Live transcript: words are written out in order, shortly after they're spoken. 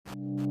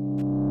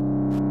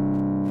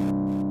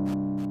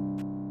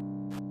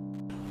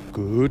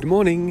Good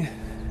morning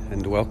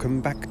and welcome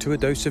back to A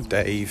Dose of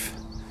Dave.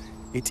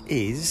 It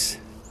is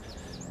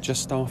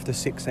just after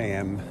 6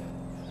 a.m.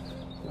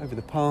 Over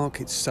the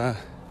park. It's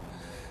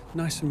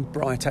nice and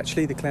bright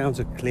actually. The clouds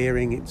are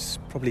clearing. It's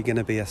probably going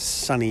to be a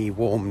sunny,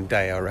 warm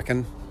day, I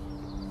reckon.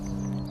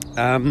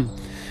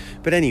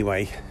 But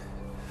anyway,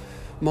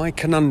 my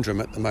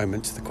conundrum at the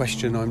moment, the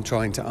question I'm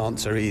trying to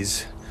answer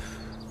is,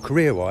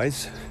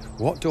 career-wise,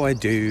 what do I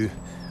do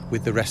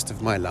with the rest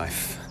of my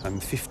life? I'm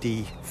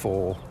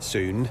 54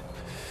 soon,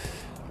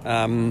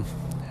 and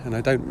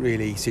I don't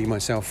really see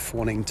myself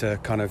wanting to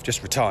kind of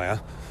just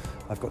retire.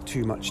 I've got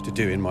too much to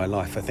do in my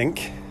life, I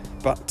think.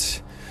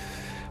 But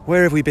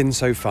where have we been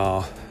so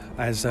far?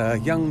 As a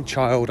young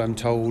child, I'm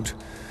told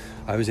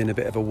I was in a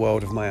bit of a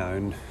world of my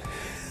own,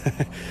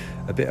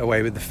 a bit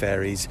away with the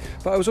fairies.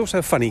 But I was also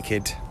a funny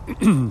kid,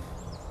 and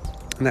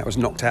that was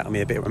knocked out of me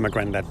a bit when my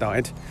granddad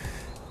died.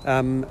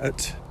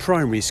 At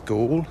primary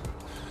school,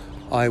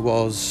 I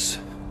used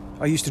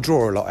to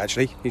draw a lot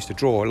actually. I used to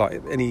draw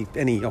like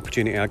any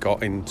opportunity I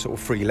got in sort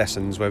of free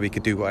lessons where we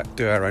could do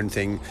our own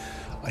thing.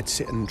 I'd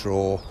sit and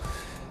draw.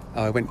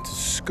 I went to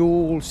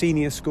school,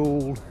 senior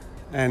school,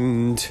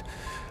 and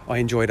I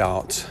enjoyed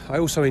art. I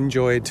also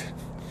enjoyed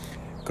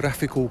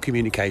graphical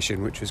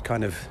communication, which was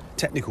kind of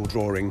technical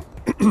drawing,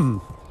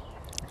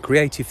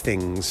 creative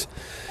things.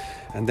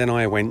 And then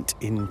I went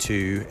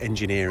into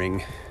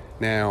engineering.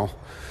 Now,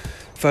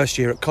 first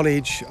year at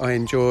college, I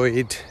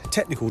enjoyed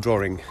technical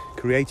drawing,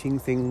 creating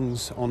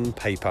things on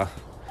paper.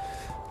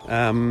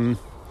 But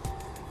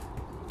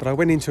I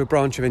went into a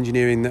branch of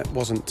engineering that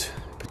wasn't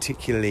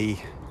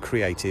particularly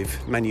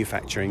creative,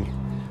 manufacturing,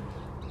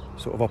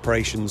 sort of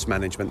operations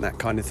management, that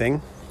kind of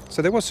thing.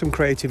 So there was some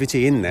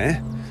creativity in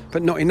there,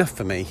 but not enough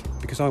for me,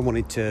 because I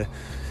wanted to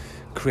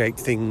create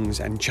things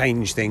and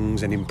change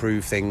things and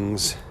improve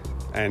things.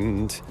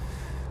 And,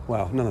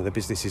 well, none of the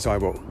businesses I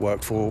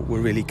worked for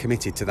were really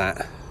committed to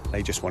that.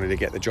 They just wanted to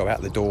get the job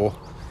out the door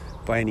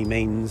by any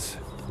means.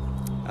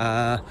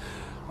 I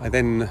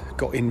then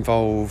got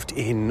involved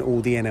in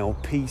all the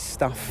NLP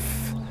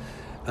stuff,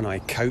 and I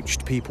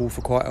coached people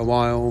for quite a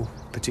while,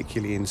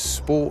 particularly in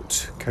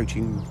sport,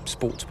 coaching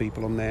sports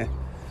people on their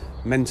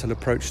mental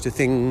approach to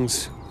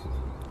things.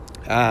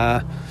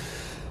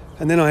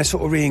 And then I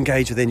sort of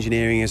re-engaged with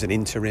engineering as an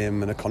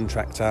interim and a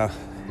contractor,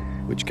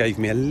 which gave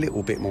me a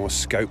little bit more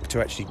scope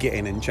to actually get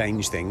in and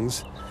change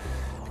things,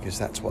 because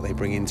that's what they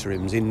bring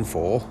interims in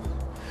for,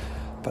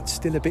 but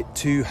still a bit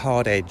too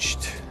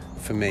hard-edged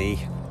for me.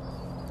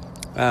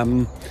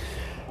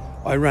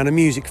 I ran a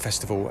music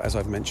festival, as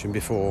I've mentioned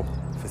before,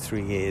 for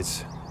 3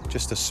 years.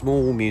 Just a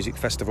small music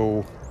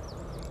festival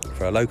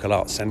for a local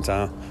arts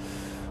centre.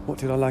 What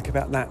did I like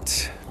about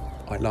that?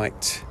 I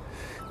liked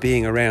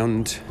being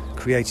around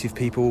creative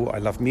people. I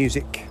love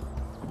music.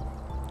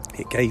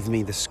 It gave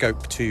me the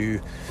scope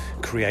to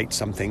create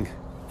something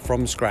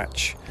from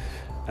scratch,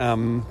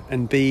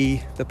 and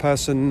be the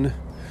person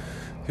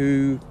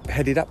who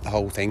headed up the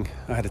whole thing.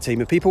 I had a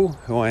team of people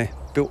who I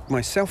built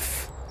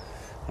myself.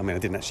 I mean, I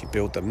didn't actually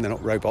build them, they're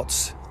not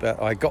robots,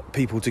 but I got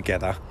people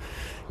together,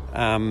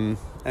 and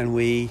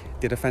we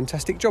did a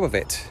fantastic job of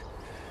it.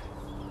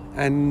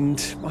 And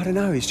I don't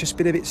know, it's just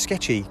been a bit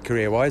sketchy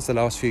career-wise the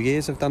last few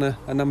years. I've done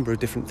a number of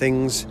different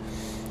things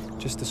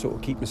just to sort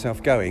of keep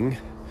myself going,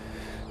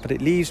 but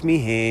it leaves me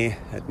here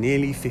at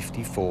nearly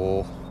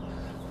 54,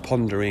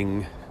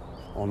 pondering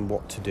on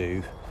what to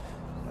do.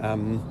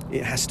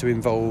 It has to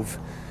involve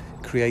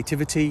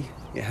creativity,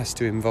 it has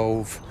to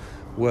involve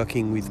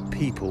working with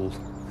people.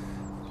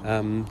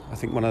 I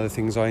think one of the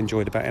things I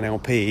enjoyed about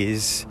NLP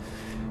is,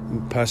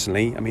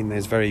 personally, I mean,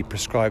 there's very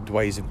prescribed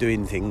ways of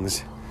doing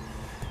things,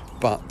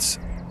 but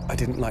I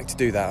didn't like to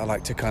do that. I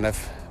like to kind of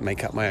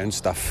make up my own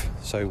stuff.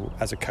 So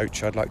as a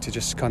coach, I'd like to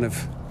just kind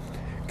of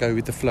go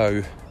with the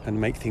flow and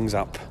make things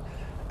up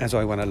as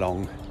I went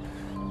along.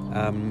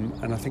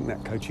 And I think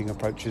that coaching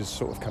approach has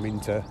sort of come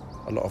into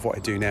a lot of what I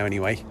do now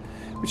anyway,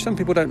 which some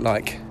people don't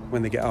like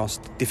when they get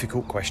asked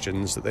difficult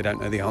questions that they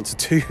don't know the answer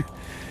to.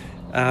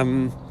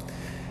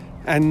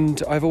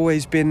 And I've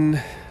always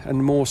been,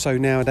 and more so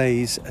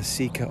nowadays, a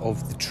seeker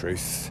of the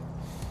truth.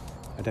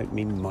 I don't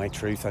mean my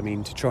truth, I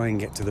mean to try and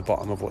get to the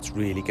bottom of what's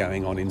really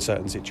going on in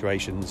certain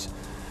situations,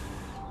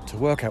 to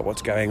work out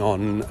what's going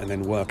on and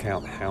then work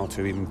out how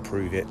to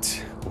improve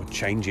it or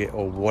change it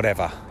or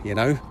whatever, you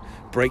know,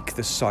 break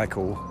the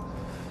cycle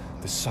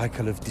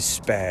of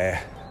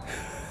despair.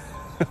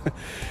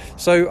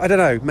 So I don't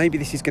know, maybe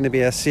this is going to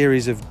be a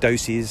series of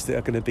doses that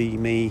are going to be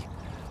me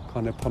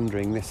kind of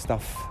pondering this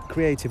stuff.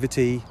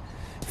 Creativity,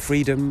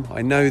 freedom.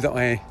 I know that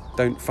I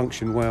don't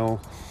function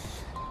well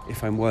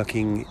if I'm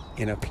working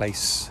in a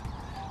place,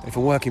 if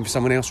I'm working for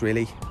someone else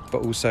really,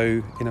 but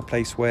also in a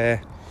place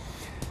where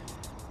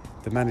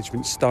the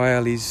management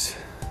style is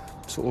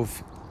sort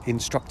of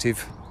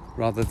instructive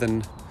rather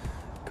than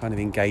kind of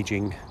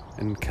engaging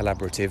and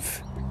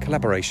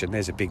collaboration,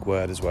 there's a big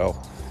word as well.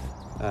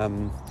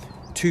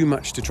 Too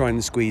much to try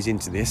and squeeze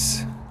into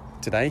this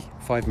today.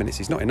 5 minutes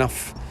is not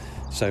enough,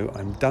 so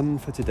I'm done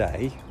for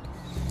today.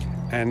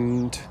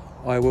 and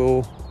I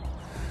will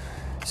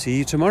see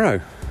you tomorrow.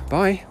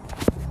 Bye.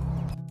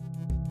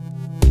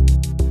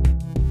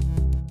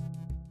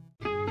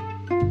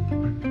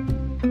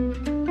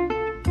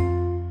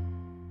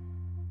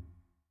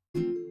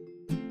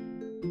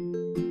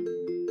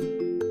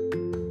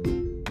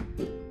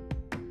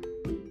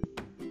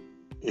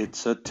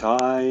 It's a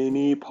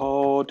tiny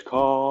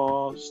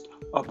podcast,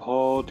 a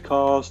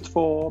podcast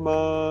for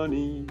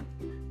money.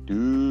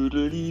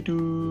 Doodly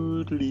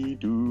doodly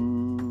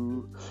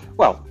doo.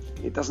 Well,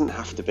 it doesn't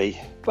have to be,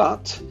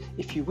 but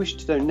if you wish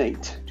to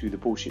donate to the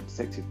Bullshit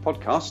Detective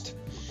podcast,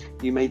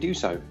 you may do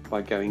so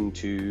by going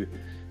to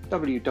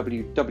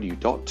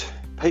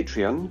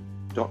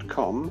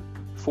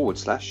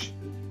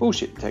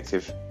www.patreon.com/Bullshit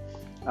Detective.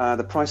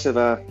 The price of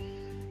a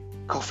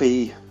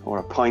coffee or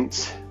a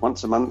pint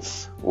once a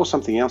month or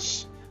something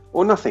else,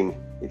 or nothing.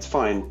 It's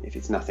fine if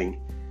it's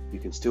nothing. You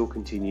can still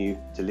continue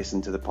to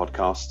listen to the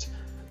podcast,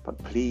 but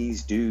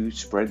please do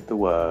spread the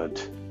word.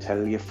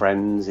 Tell your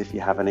friends, if you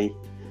have any,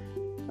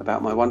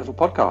 about my wonderful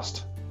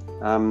podcast.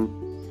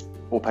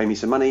 Or pay me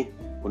some money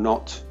or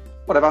not,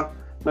 whatever,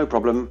 no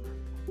problem.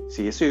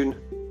 See you soon.